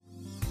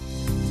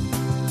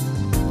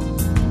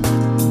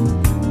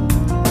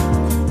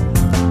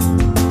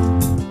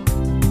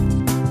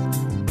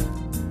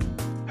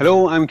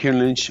Hello, I'm Kieran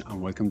Lynch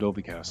and welcome to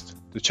Ovicast,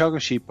 the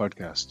Teagasc Sheep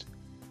podcast.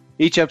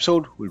 Each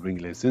episode will bring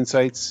latest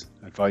insights,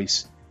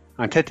 advice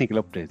and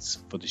technical updates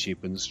for the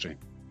sheep industry. In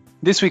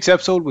this week's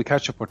episode we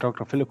catch up with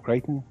Dr. Philip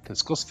Crichton to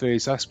discuss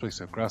various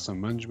aspects of grassland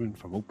management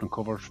from open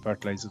cover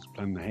fertiliser to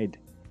planning ahead.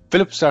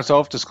 Philip starts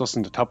off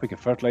discussing the topic of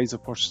fertiliser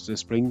purchase this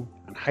spring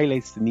and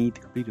highlights the need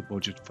to complete a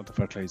budget for the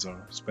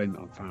fertiliser spent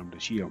on farm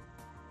this year.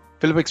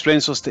 Philip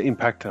explains to us the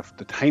impact of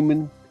the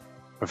timing,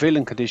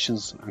 prevailing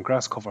conditions and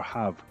grass cover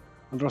have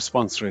and the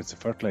response rates of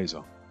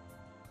fertiliser.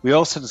 We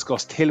also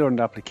discuss tailoring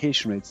the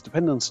application rates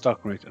depending on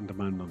stock rate and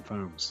demand on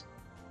farms.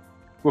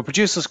 Where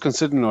producers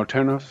considering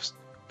alternatives,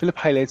 Philip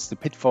highlights the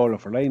pitfall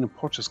of relying on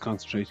purchase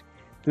concentrate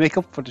to make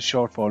up for the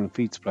shortfall in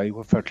feed supply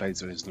where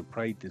fertiliser isn't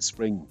applied this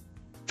spring.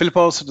 Philip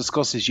also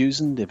discusses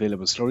using the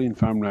available slurry and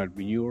farmyard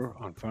manure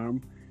on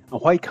farm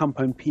and why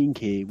compound P and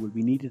K will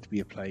be needed to be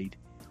applied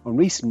on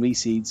recent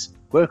reseeds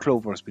where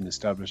clover has been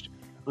established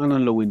and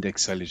on low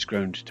index silage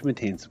ground to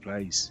maintain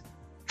supplies.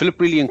 Philip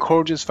really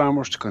encourages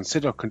farmers to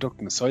consider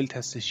conducting a soil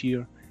test this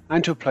year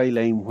and to apply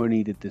lime where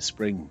needed this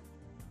spring.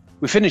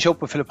 We finish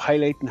up with Philip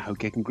highlighting how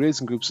getting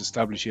grazing groups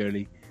established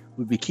early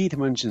will be key to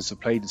managing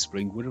supply this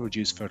spring with a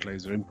reduced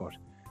fertiliser input,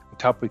 a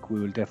topic we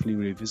will definitely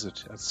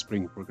revisit as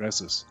spring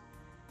progresses.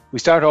 We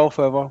start off,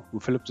 however,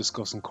 with Philip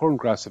discussing current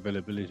grass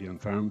availability on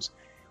farms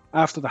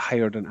after the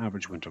higher than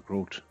average winter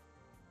growth.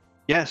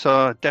 Yeah,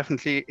 so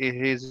definitely it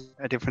is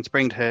a different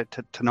spring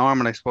to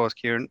normal, I suppose,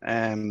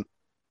 Kieran.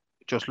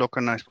 Just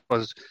looking, I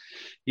suppose,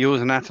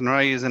 using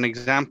Athenry as an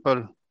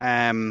example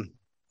in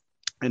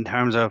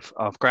terms of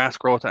grass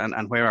growth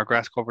and where our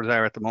grass covers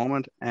are at the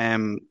moment.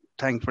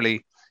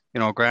 Thankfully,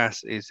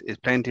 grass is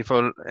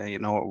plentiful.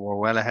 We're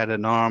well ahead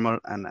of normal,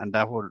 and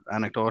that would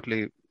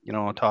anecdotally,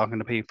 talking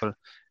to people,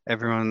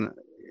 everyone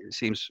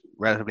seems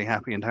relatively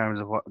happy in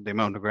terms of what the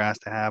amount of grass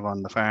they have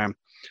on the farm.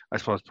 I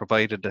suppose,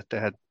 provided that they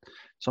had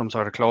some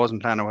sort of closing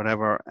plan or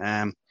whatever.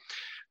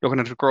 Looking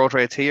at the growth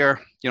rates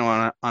here,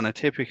 on a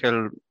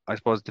typical, I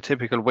suppose, the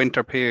typical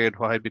winter period,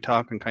 what I'd be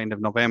talking kind of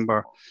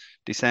November,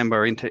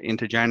 December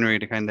into January,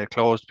 the kind of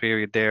closed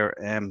period there,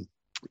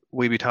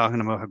 we'd be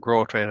talking about a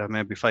growth rate of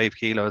maybe 5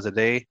 kilos a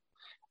day.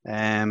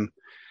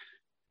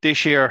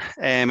 This year,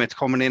 it's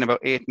coming in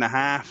about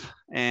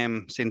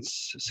 8.5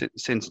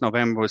 since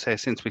November, say,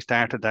 since we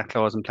started that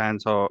closing plan.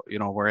 So,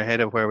 we're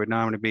ahead of where we'd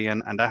normally be,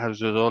 and that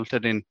has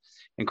resulted in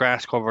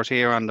grass covers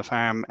here on the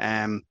farm,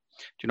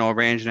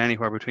 ranging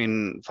anywhere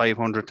between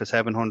 500 to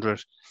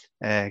 700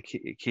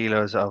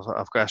 kilos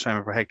of grass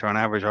fiber per hectare on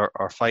average,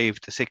 or 5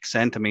 to 6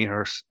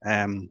 centimetres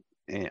on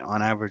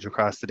average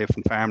across the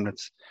different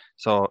farmlets.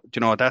 So,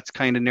 that's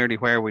kind of nearly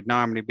where we'd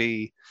normally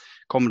be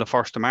come the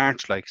 1st of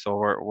March. So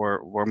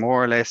we're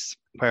more or less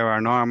where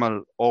our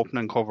normal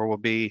opening cover will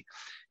be,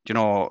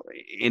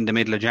 in the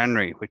middle of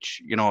January,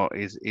 which,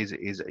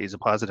 is a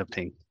positive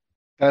thing.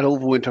 That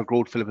overwinter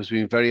growth, Philip, has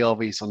been very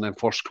obvious on them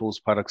first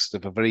closed products. They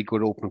have a very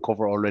good open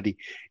cover already.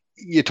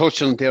 You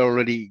touched on it there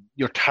already.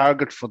 Your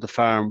target for the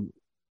farm,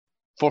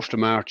 1st of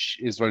March,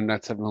 is around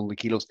that 700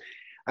 kilos.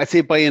 I'd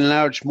say by and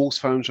large, most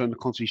farms around the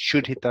country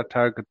should hit that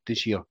target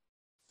this year.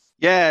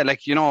 Yeah,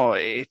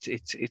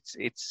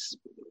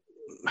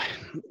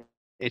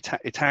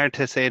 it's hard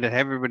to say that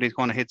everybody's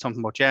going to hit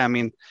something, but yeah, I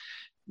mean,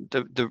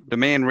 the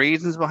main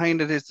reasons behind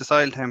it is the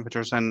soil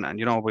temperatures, and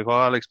we've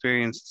all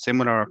experienced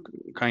similar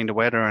kind of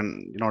weather,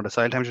 and the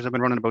soil temperatures have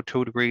been running about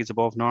 2 degrees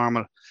above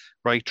normal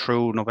right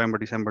through November,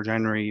 December,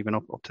 January, even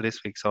up to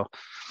this week. So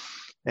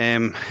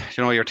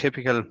your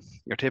typical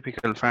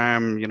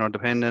farm,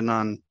 depending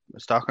on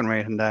stocking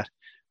rate and that,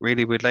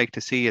 really we'd like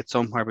to see it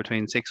somewhere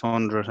between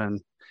 600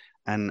 and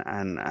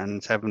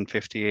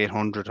 750,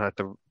 800 at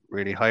the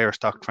really higher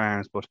stock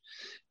farms, but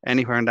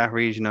anywhere in that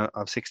region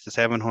of 600 to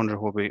 700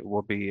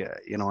 will be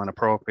an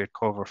appropriate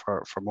cover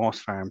for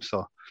most farms.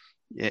 So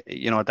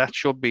that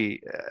should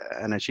be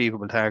an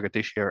achievable target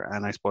this year,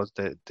 and I suppose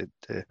the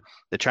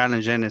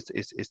challenge then is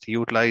to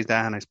utilise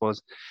that, and I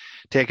suppose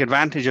take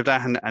advantage of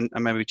that, and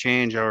maybe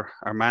change our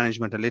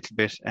management a little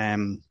bit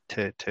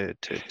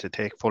to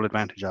take full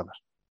advantage of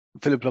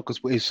it. Philip, look,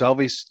 it's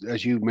obvious,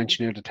 as you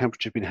mentioned here, the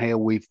temperature has been higher.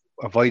 We've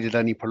avoided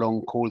any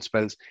prolonged cold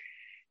spells.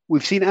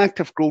 We've seen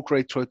active growth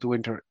rate throughout the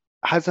winter.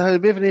 Has it had a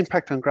bit of an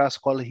impact on grass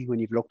quality when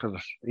you've looked at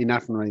it in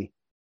Athenry?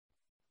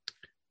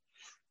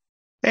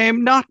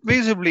 Not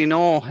visibly,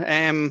 no.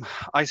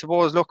 I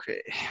suppose, look,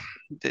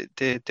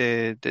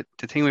 the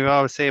thing we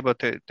always say about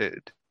the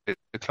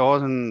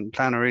closing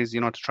planner is,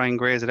 to try and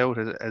graze it out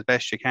as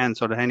best you can,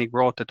 so that any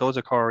growth that does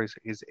occur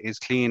is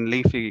clean,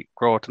 leafy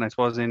growth. And I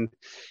suppose in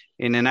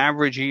an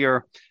average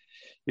year,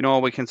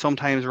 we can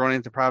sometimes run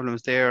into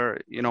problems there,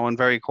 in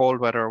very cold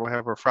weather or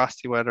whatever,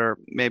 frosty weather,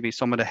 maybe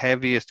some of the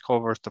heaviest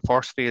covers, the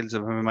first fields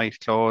of them we might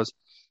close.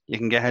 You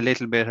can get a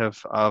little bit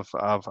of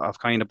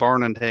kind of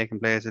burning taking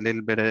place, a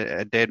little bit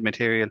of dead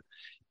material.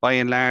 By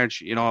and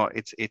large,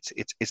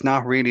 it's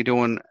not really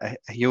doing a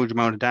huge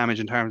amount of damage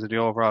in terms of the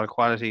overall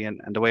quality. And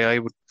the way I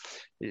would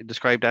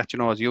describe that,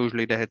 is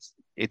usually that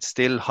it's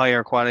still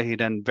higher quality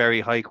than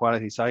very high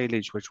quality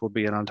silage, which would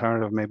be an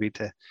alternative maybe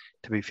to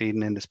be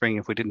feeding in the spring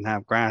if we didn't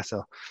have grass.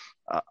 So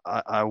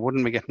I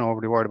wouldn't be getting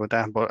overly worried about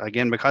that. But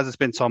again, because it's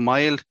been so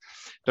mild,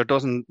 there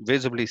doesn't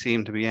visibly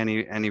seem to be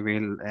any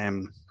real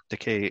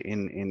decay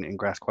in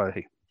grass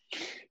quality.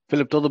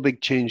 Philip, the other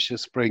big change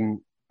this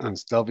spring, and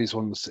the obvious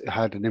one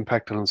had an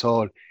impact on us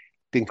all,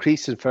 the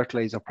increase in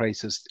fertilizer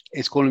prices.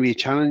 It's going to be a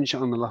challenge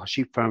on a lot of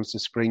sheep farms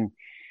this spring.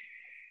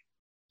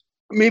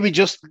 Maybe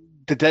just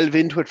to delve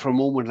into it for a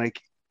moment,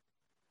 like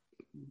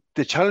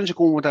the challenge of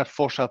going with that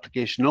first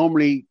application.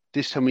 Normally,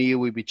 this time of year,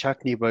 we'd be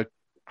chatting about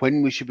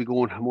when we should be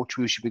going, how much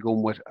we should be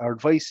going with. Our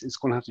advice is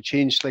going to have to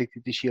change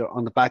slightly this year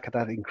on the back of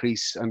that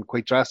increase, and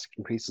quite drastic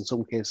increase in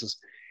some cases,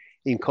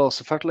 in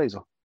cost of fertilizer.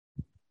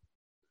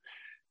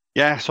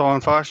 Yeah, so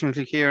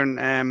unfortunately, Kieran,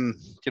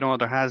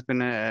 there has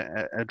been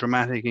a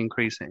dramatic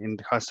increase in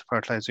the cost of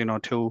fertilizer.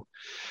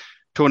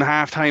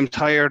 2.5 times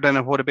higher than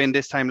it would have been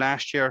this time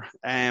last year.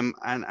 And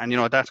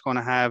that's going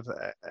to have,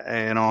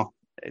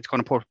 it's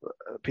going to put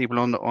people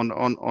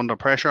under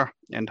pressure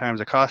in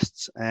terms of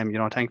costs.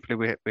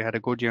 Thankfully we had a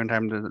good year in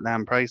terms of the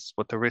land price,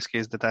 but the risk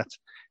is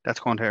that's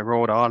going to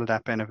erode all of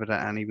that benefit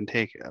and even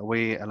take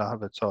away a lot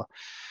of it. So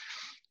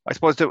I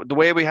suppose the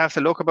way we have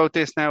to look about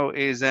this now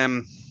is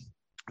in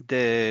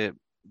a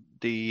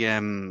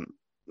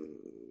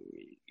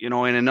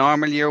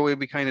normal year we'd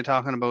be kind of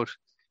talking about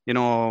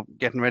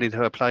getting ready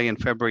to apply in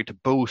February to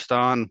boost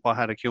on what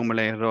had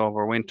accumulated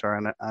over winter.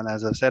 And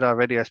as I've said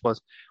already, I suppose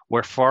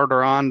we're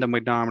further on than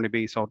we'd normally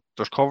be. So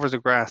there's covers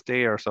of grass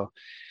there. So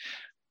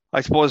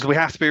I suppose we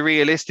have to be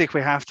realistic.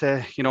 We have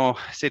to,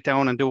 sit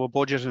down and do a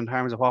budget in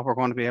terms of what we're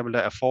going to be able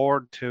to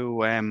afford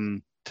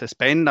to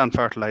spend on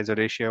fertilizer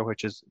this year,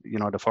 which is,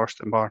 the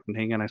first important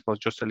thing. And I suppose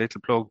just a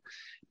little plug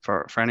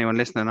for anyone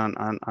listening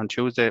on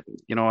Tuesday,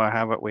 we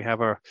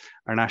have our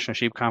National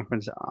Sheep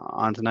Conference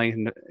on tonight,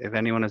 and if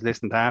anyone is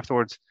listening to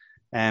afterwards,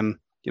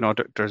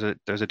 there's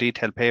a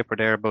detailed paper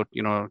there about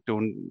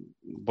doing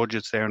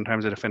budgets there in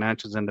terms of the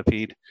financials and the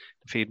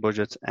feed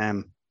budgets.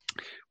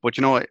 But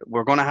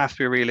we're going to have to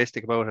be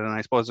realistic about it, and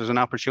I suppose there's an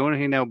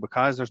opportunity now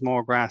because there's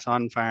more grass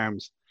on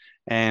farms,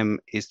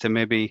 is to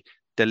maybe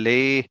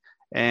delay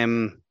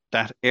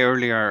that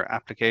earlier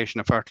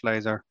application of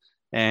fertilizer.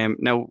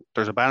 Now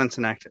there's a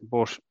balancing act,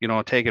 but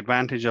take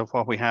advantage of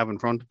what we have in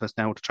front of us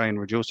now to try and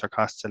reduce our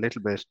costs a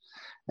little bit,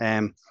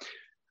 and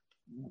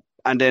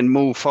then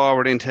move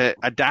forward into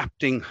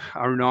adapting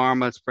our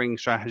normal spring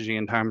strategy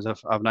in terms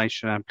of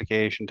nitrogen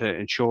application to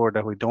ensure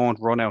that we don't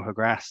run out of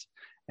grass.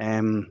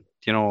 During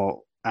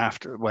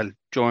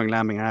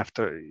lambing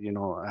after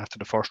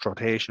the first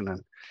rotation.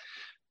 And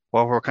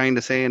what we're kind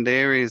of saying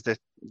there is that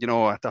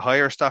at the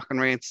higher stocking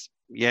rates,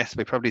 yes,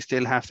 we probably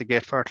still have to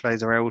get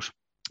fertilizer out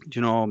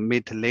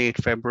mid to late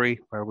February,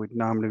 where we'd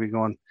normally be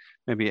going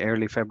maybe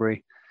early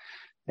February.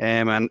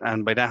 And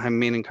by that I'm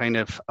meaning kind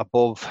of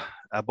above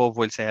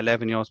we'll say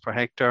 11 euros per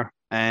hectare.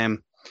 And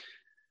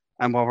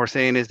what we're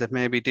saying is that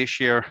maybe this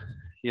year,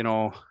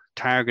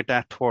 target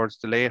that towards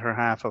the later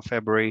half of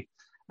February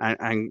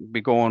and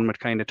be going with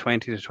kind of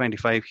 20 to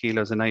 25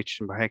 kilos of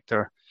nitrogen per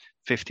hectare,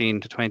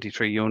 15 to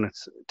 23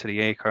 units to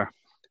the acre.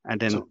 And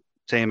then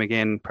same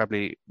again,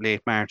 probably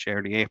late March,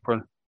 early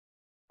April.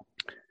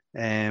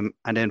 And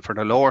then for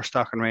the lower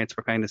stocking rates,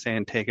 we're kind of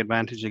saying take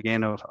advantage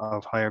again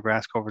of higher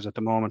grass covers at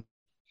the moment.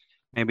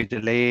 Maybe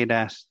delay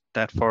that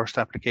first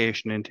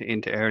application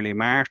into early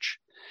March.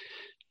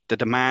 The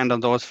demand on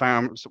those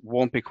farms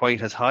won't be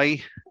quite as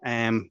high.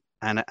 And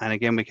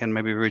again, we can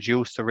maybe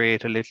reduce the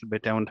rate a little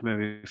bit down to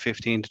maybe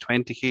 15 to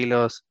 20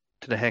 kilos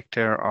to the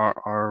hectare, or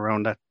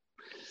around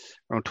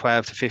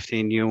 12 to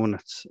 15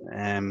 units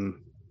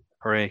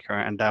per acre,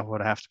 and that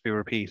would have to be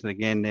repeated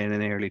again then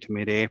in early to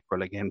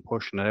mid-April, again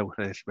pushing it out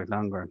a little bit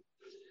longer.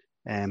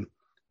 I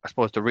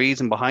suppose the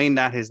reason behind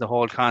that is the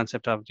whole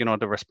concept of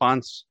the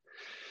response,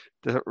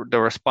 the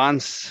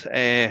response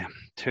to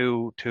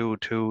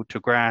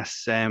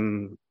grass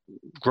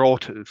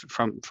growth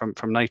from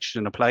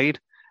nitrogen applied.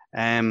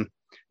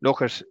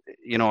 Look at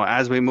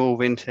as we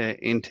move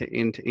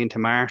into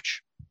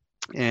March,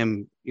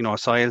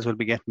 soils will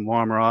be getting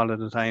warmer all of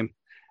the time,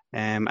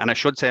 and I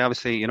should say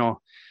obviously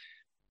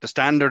the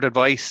standard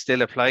advice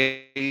still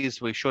applies.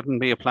 We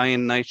shouldn't be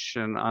applying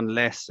nitrogen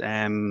unless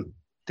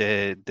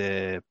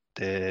the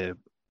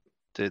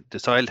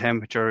soil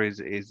temperature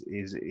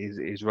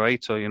is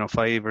right. So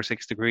 5 or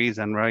 6 degrees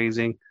and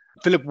rising.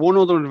 Philip, one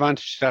other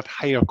advantage to that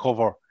higher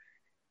cover,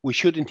 we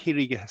should in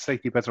theory get a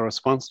slightly better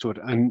response to it,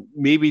 and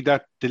maybe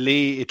that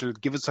delay, it'll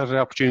give us that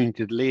opportunity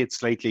to delay it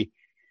slightly.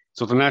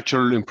 So the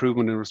natural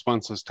improvement in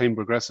response as time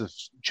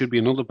progresses should be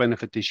another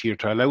benefit this year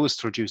to allow us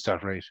to reduce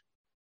that rate.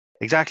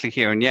 Exactly,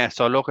 Kieran. Yeah.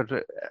 So look at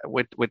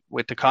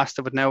with the cost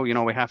of it now.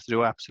 We have to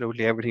do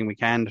absolutely everything we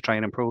can to try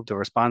and improve the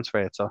response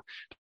rate. So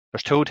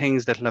there's 2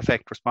 things that will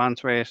affect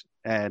response rate.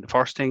 The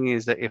first thing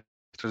is that if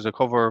there's a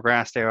cover of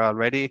grass there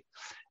already,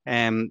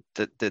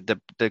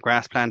 the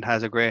grass plant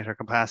has a greater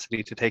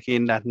capacity to take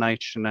in that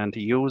nitrogen and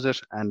to use it,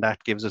 and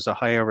that gives us a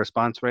higher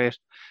response rate.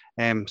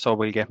 So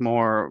we'll get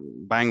more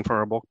bang for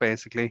our buck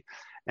basically.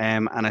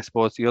 And I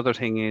suppose the other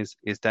thing is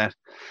that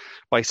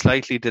by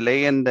slightly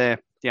delaying the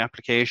the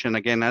application.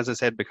 Again, as I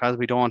said, because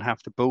we don't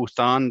have to boost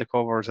on the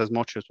covers as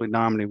much as we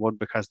normally would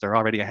because they're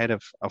already ahead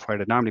of where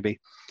they'd normally be.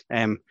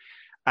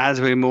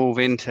 As we move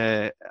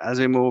into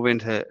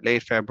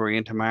late February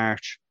into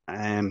March,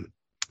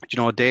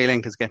 day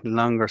length is getting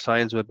longer,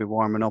 soils will be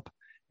warming up,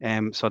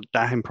 so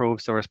that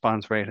improves the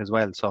response rate as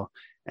well. So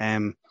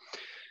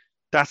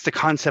that's the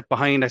concept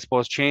behind, I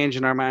suppose,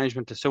 changing our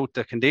management to suit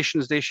the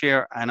conditions this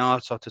year and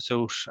also to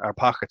suit our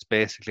pockets,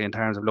 basically, in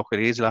terms of, look, it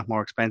is a lot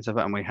more expensive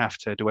and we have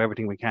to do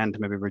everything we can to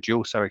maybe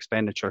reduce our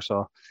expenditure.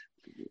 So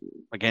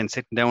again,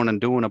 sitting down and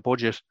doing a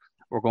budget,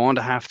 we're going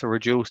to have to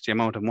reduce the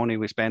amount of money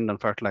we spend on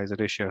fertilizer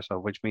this year. So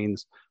which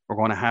means we're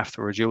going to have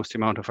to reduce the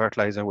amount of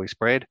fertilizer we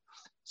spread.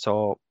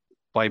 So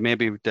by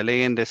maybe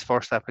delaying this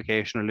first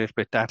application a little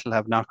bit, that'll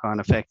have knock-on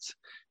effects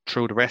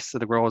through the rest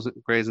of the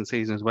grazing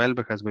season as well,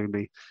 because we'll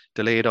be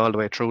delayed all the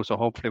way through. So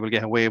hopefully we'll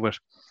get away with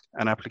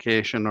an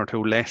application or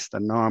two less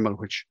than normal,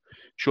 which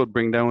should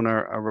bring down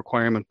our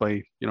requirement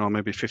by,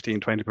 maybe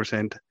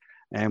 15-20%,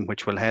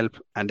 which will help.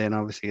 And then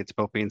obviously it's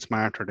about being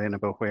smarter then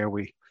about where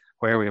we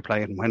apply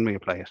it and when we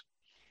apply it.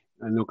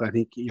 And look, I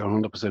think you're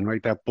 100%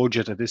 right. That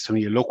budget at this time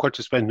of year, look what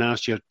you spent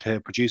last year to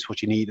produce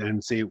what you need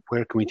and say,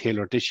 where can we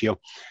tailor it this year?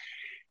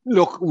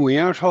 Look, we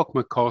are talking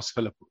about cost,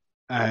 Philip.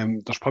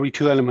 There's probably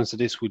two elements of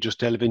this we'll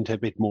just delve into a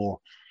bit more.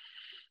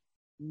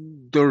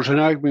 There's an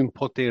argument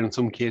put there in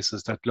some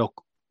cases that,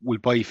 look, we'll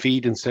buy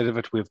feed instead of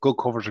it. We have good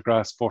coverage of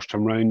grass first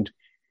time round.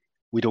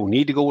 We don't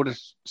need to go with it.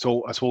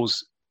 So I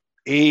suppose,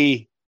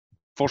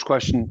 first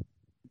question,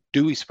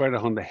 do we spread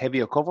it on the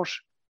heavier covers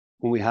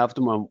when we have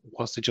them, and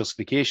what's the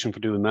justification for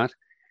doing that?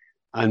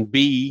 And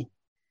B,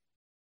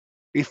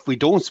 if we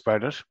don't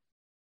spread it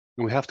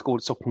and we have to go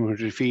with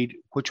supplementary feed,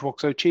 which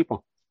works out cheaper?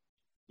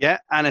 Yeah,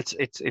 and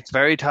it's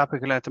very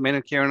topical at the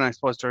minute, Kieran. I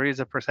suppose there is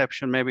a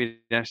perception maybe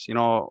that,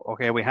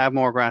 okay, we have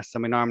more grass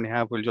than we normally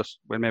have. We'll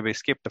maybe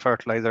skip the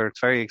fertilizer.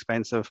 It's very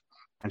expensive.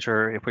 And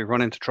sure, if we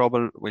run into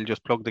trouble, we'll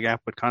just plug the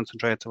gap with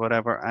concentrates or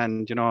whatever.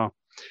 And,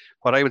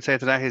 what I would say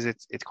to that is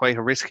it's quite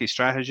a risky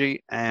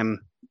strategy.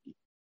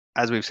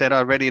 As we've said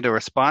already, the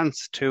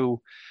response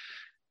to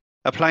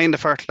applying the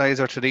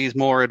fertilizer to these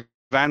more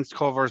advanced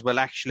covers will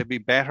actually be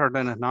better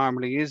than it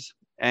normally is.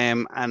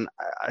 And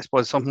I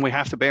suppose something we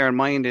have to bear in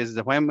mind is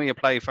that when we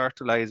apply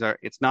fertilizer,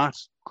 it's not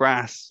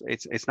grass.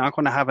 It's not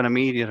going to have an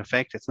immediate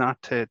effect. It's not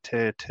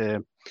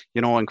to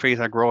increase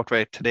our growth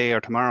rate today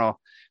or tomorrow.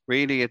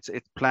 Really, it's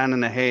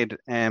planning ahead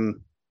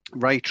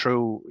right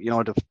through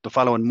the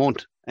following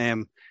month.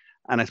 And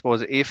I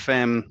suppose if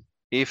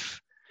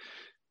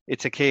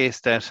it's a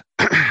case that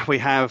we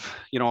have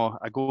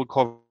a good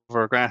cover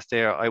of grass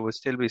there, I would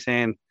still be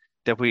saying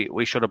that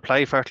we should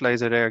apply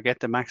fertilizer there, get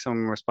the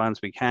maximum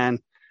response we can.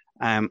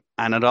 And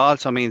it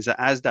also means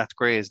that as that's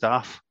grazed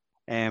off,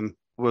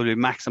 we'll be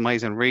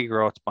maximising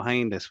regrowth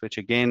behind this, which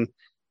again,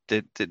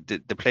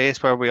 the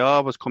place where we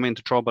always come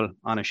into trouble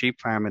on a sheep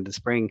farm in the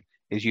spring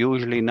is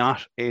usually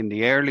not in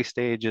the early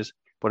stages,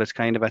 but it's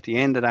kind of at the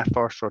end of that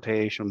first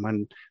rotation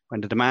when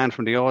the demand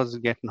from the ewes is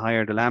getting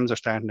higher, the lambs are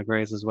starting to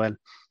graze as well.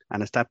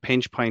 And it's that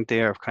pinch point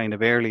there of kind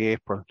of early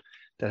April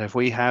that if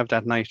we have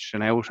that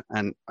nitrogen out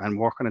and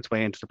working its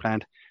way into the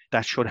plant,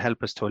 that should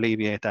help us to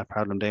alleviate that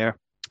problem there.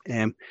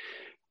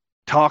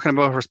 Talking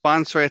about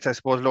response rates, I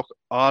suppose, look,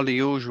 all the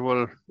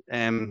usual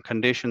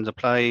conditions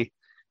apply.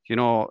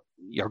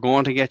 You're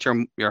going to get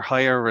your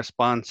higher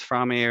response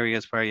from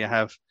areas where you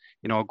have,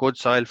 good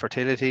soil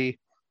fertility,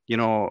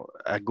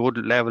 a good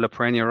level of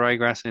perennial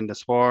ryegrass in the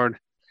sward,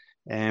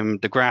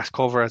 the grass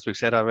cover, as we've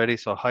said already,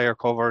 so higher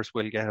covers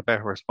will get a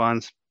better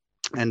response.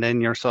 And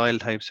then your soil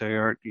types,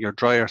 so your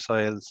drier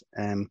soils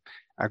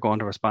are going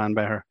to respond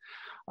better.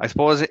 I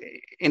suppose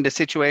in the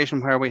situation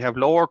where we have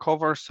lower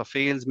covers, so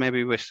fields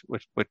maybe with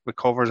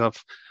covers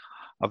of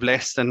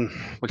less than,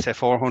 we'll say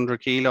 400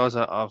 kilos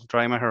of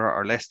dry matter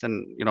or less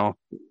than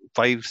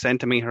 5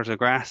 centimeters of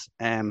grass,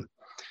 there's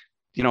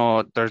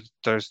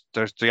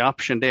the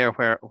option there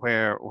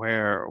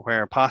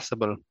where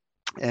possible,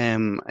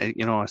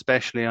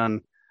 especially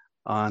on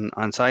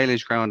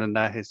silage ground, and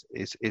that is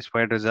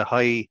where there's a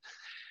high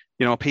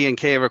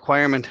P&K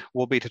requirement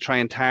will be to try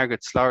and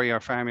target slurry or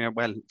farmyard,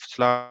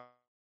 slurry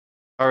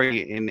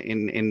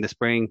in the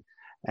spring,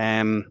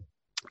 to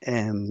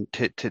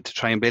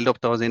try and build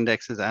up those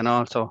indexes, and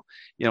also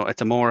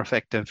it's a more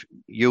effective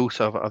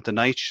use of the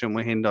nitrogen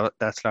within that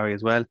slurry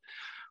as well.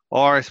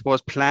 Or I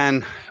suppose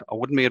I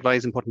wouldn't be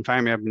advising putting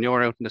farmyard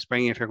manure out in the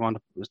spring if you're going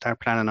to start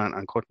planning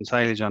on cutting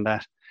silage on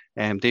that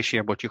this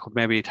year, but you could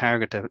maybe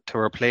target to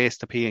replace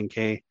the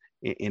P&K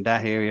in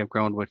that area of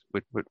ground with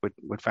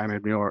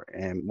farmyard manure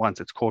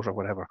once it's cut or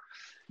whatever.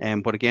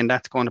 But again,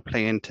 that's going to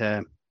play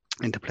into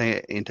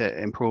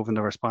improving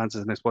the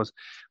responses. And I suppose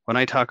when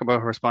I talk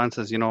about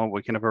responses,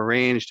 we can have a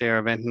range there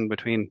of anything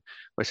between,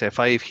 we say,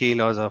 5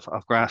 kilos of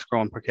grass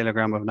grown per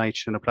kilogram of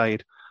nitrogen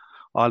applied,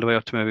 all the way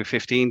up to maybe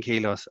 15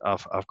 kilos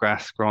of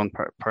grass grown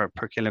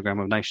per kilogram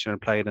of nitrogen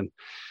applied. And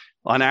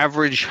on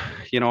average,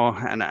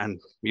 and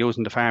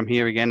using the farm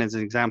here again as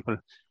an example,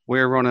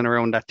 we're running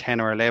around that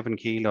 10 or 11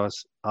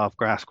 kilos of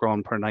grass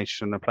grown per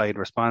nitrogen applied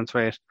response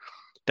rate.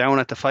 down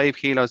at the 5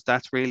 kilos,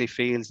 that's really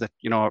fields that,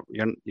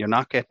 you're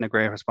not getting a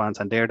great response,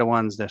 and they're the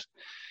ones that,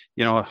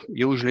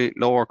 usually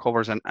lower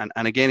covers. And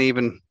again,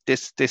 even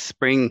this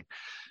spring,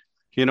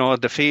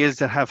 the fields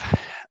that have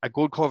a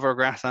good cover of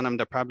grass on them,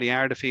 they probably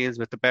are the fields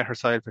with the better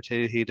soil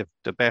fertility,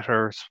 the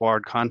better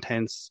sward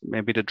contents,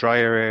 maybe the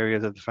drier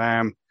areas of the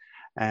farm.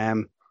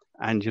 And,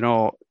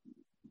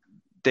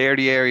 they're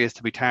the areas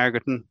to be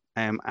targeting.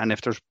 And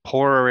if there's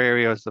poorer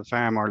areas of the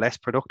farm or less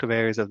productive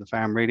areas of the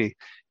farm, really,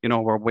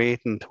 we're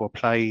waiting to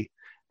apply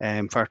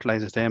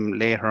fertilizers them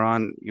later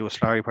on, use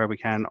slurry where we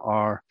can,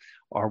 or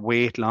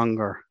wait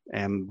longer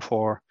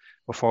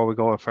before we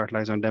go with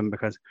fertilizer on them,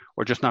 because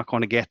we're just not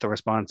going to get the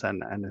response,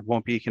 and it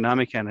won't be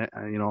economic, and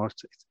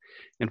it's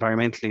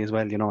environmentally as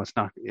well. It's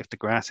not, if the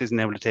grass isn't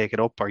able to take it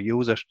up or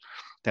use it,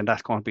 then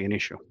that's going to be an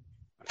issue.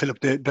 Philip,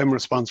 them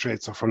response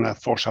rates are from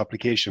that first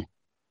application.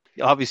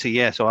 Obviously,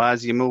 yeah. So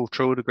as you move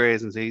through the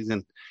grazing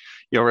season,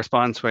 your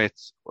response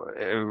rates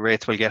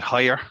will get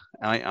higher.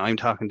 I'm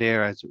talking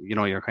there as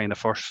your kind of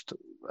first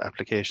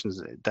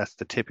applications. That's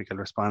the typical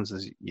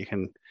responses you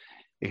can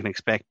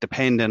expect,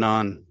 depending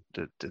on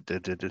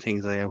the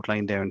things I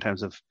outlined there in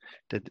terms of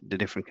the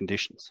different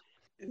conditions.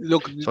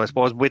 Look, so I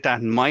suppose with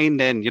that in mind,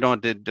 then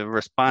the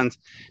response,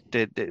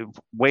 the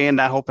weighing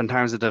that up in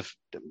terms of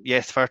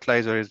yes,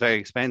 fertilizer is very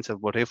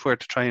expensive, but if we're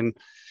to try and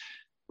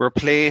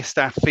replace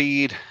that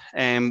feed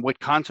with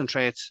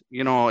concentrates,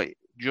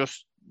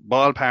 just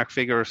ballpark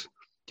figures,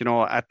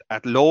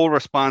 at low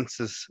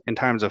responses in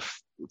terms of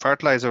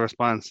fertilizer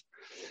response,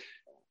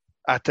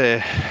 at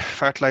the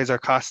fertilizer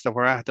cost that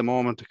we're at the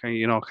moment,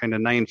 kind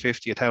of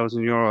 €950,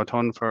 €1,000 a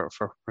ton for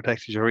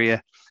protected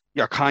urea,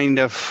 you're kind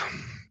of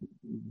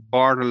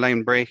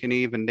borderline breaking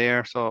even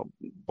there. So,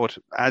 but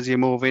as you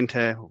move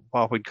into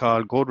what we'd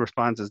call good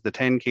responses, the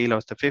 10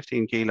 kilos to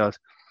 15 kilos,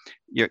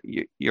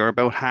 you're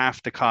about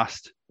half the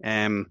cost.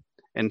 In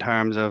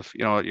terms of,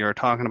 you're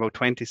talking about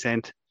 20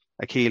 cent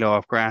a kilo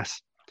of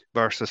grass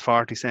versus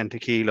 40 cent a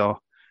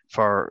kilo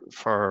for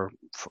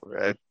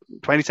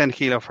 20 cent a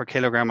kilo for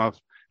kilogram of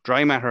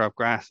dry matter of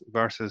grass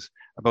versus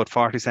about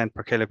 40 cent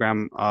per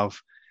kilogram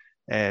of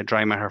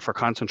dry matter for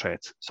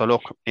concentrates. So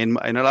look, in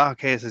a lot of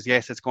cases,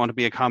 yes, it's going to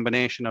be a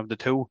combination of the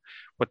two,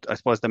 but I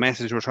suppose the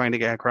message we're trying to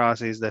get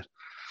across is that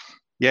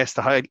yes,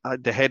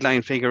 the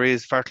headline figure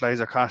is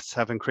fertilizer costs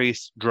have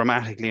increased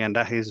dramatically, and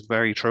that is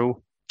very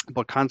true.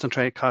 But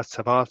concentrate costs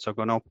have also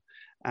gone up,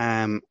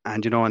 and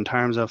in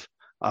terms of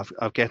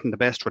getting the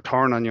best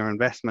return on your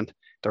investment,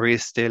 there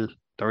is still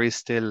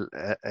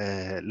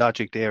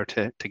logic there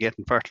to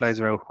getting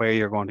fertilizer out where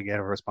you're going to get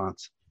a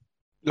response.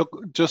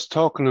 Look, just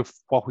talking of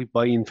what we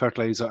buy in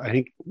fertilizer, I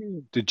think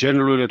the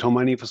general rule at home,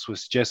 many of us would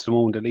suggest a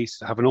moment at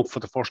least have enough for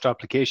the first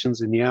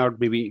applications in the yard,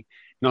 maybe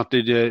not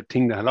the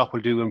thing that a lot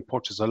will do and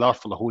purchase a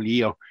lot for the whole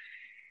year.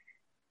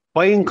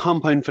 Buying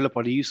compound, Philip,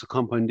 or the use of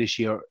compound this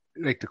year,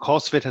 like the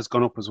cost of it has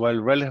gone up as well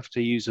relative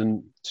to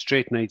using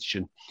straight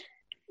nitrogen.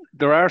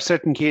 There are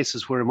certain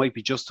cases where it might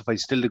be justified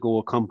still to go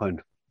with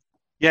compound.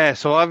 Yeah,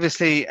 so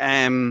obviously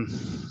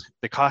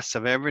the cost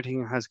of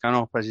everything has gone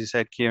up, as you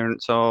said,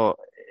 Kieran. So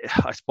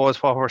I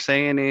suppose what we're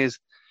saying is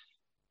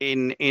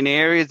in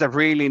areas that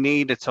really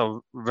need it,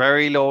 so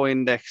very low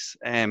index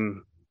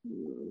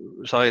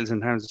soils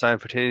in terms of soil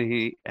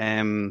fertility,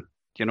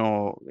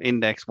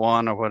 index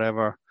 1 or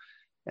whatever,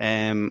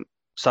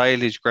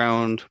 silage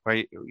ground,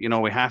 where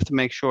we have to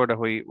make sure that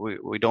we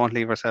don't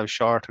leave ourselves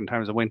short in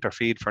terms of winter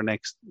feed for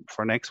next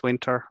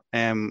winter,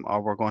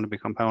 or we're going to be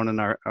compounding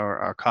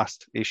our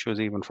cost issues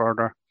even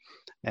further.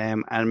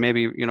 And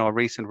maybe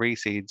recent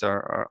reseeds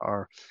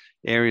or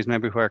areas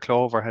maybe where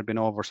clover had been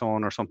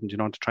oversown or something,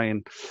 to try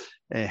and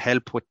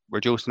help with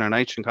reducing our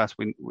nitrogen costs.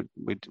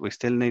 We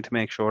still need to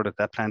make sure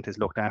that plant is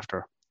looked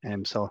after.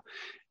 So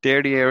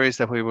they're the areas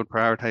that we would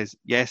prioritize.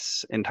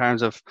 Yes, in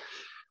terms of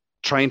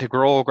trying to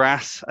grow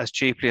grass as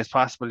cheaply as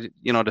possible,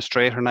 the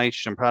straighter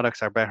nitrogen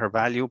products are better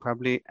value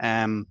probably.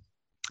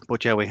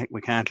 But yeah,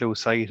 we can't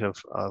lose sight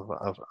of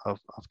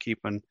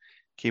keeping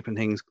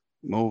things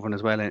moving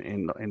as well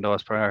in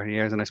those priority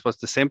areas. And I suppose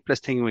the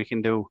simplest thing we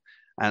can do,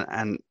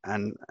 and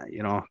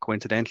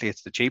coincidentally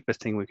it's the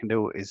cheapest thing we can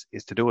do, is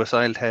to do a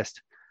soil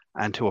test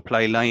and to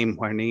apply lime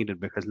where needed,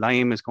 because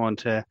lime is going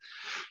to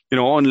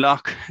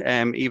unlock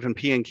even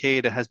P and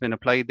K that has been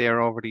applied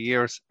there over the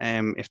years.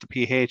 If the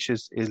pH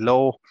is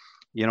low,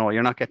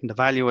 you're not getting the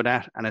value of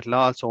that, and it'll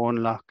also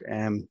unlock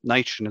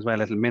nitrogen as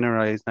well. It'll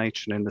mineralize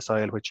nitrogen in the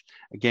soil, which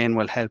again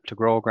will help to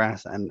grow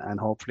grass and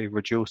hopefully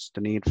reduce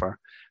the need for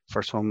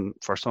some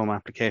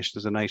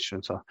applications of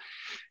nitrogen. So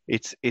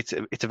it's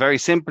a very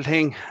simple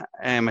thing.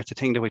 It's a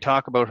thing that we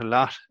talk about a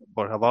lot,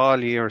 but of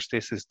all years,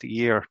 this is the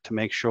year to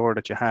make sure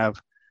that you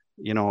have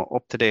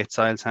up-to-date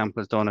soil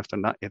samples done.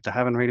 If they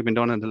haven't really been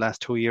done in the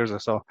last 2 years or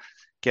so,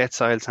 get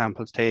soil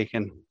samples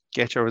taken,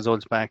 get your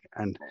results back,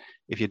 and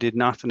if you did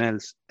nothing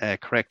else,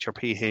 correct your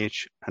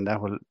pH, and that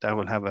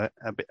will have a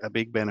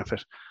big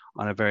benefit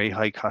on a very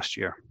high cost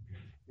year.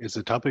 is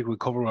a topic we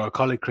covered with our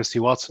colleague Christy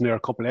Watson there a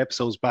couple of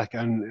episodes back.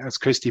 And as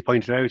Christy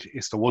pointed out,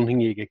 it's the one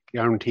thing you get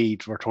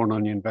guaranteed return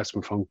on your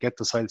investment from. Get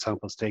the soil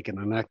samples taken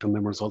and act on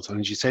them results. And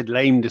as you said,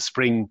 lime this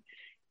spring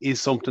is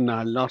something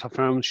that a lot of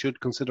farmers should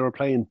consider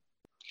applying.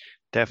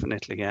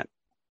 Definitely, yeah,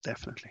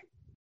 definitely.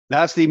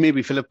 Lastly,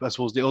 maybe, Philip, I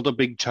suppose the other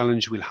big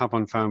challenge we'll have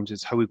on farms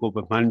is how we go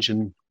about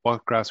managing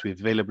what grass we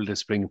have available this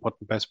spring and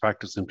putting best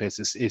practice in place.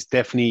 It's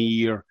definitely a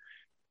year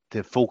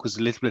to focus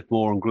a little bit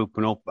more on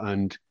grouping up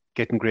and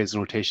getting grazing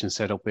rotation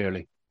set up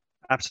early.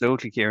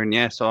 Absolutely, Kieran.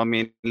 Yeah. So, I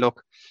mean,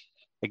 look,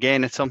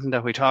 again, it's something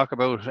that we talk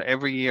about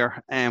every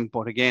year,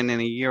 but again, in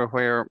a year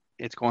where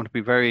it's going to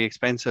be very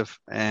expensive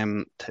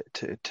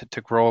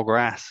to grow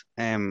grass,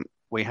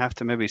 we have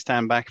to maybe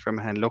stand back from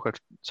it and look at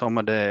some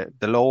of the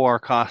lower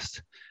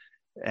cost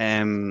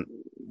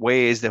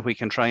ways that we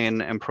can try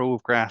and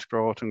improve grass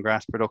growth and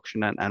grass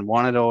production. And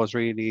one of those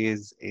really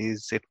is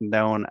sitting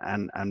down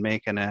and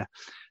making a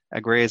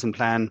grazing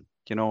plan,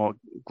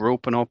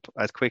 grouping up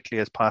as quickly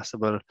as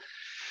possible,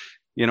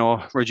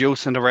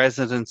 reducing the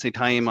residency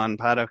time on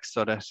paddocks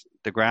so that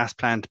the grass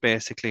plant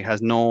basically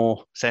has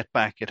no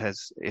setback. It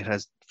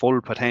has full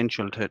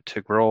potential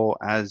to grow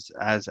as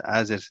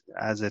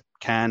it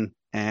can,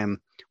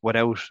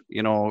 without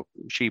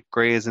sheep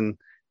grazing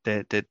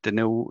the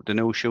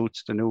new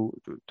shoots, the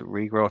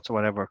regrowths or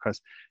whatever,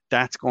 because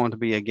that's going to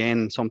be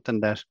again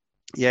something that,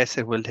 yes,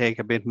 it will take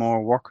a bit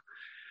more work,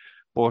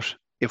 but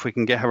if we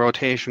can get a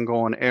rotation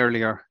going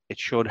earlier, it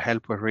should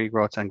help with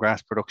regrowths and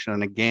grass production.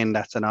 And again,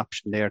 that's an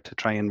option there to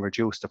try and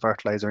reduce the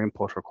fertilizer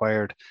input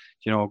required,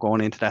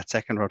 going into that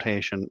second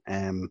rotation,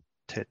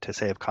 to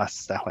save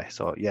costs that way.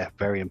 So yeah,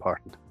 very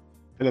important.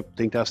 Philip, I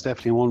think that's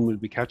definitely one we'll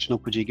be catching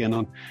up with you again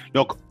on.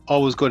 Look,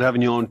 always good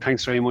having you on.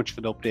 Thanks very much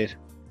for the update.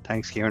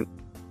 Thanks, Kieran.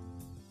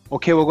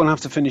 Okay, we're going to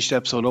have to finish the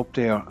episode up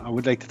there. I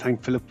would like to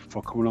thank Philip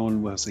for coming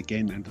on with us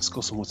again and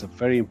discussing what's a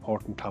very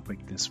important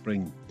topic this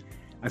spring.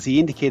 As he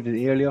indicated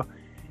earlier,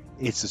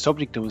 it's a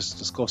subject that was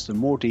discussed in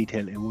more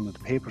detail in one of the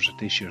papers at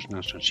this year's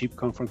National Sheep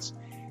Conference.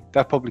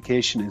 That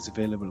publication is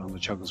available on the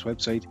Teagasc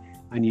website,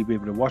 and you'll be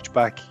able to watch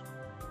back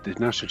the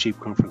National Sheep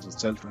Conference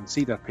itself and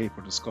see that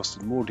paper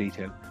discussed in more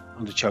detail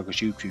on the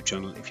Teagasc YouTube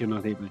channel if you're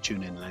not able to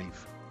tune in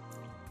live.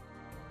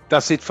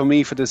 That's it for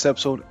me for this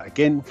episode.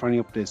 Again, for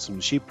any updates on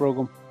the sheep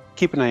programme,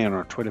 keep an eye on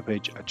our Twitter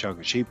page at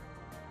Teagasc Sheep.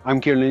 I'm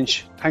Kieran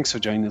Lynch. Thanks for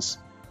joining us.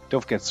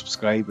 Don't forget to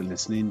subscribe and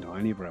listen in to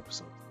any of our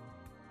episodes.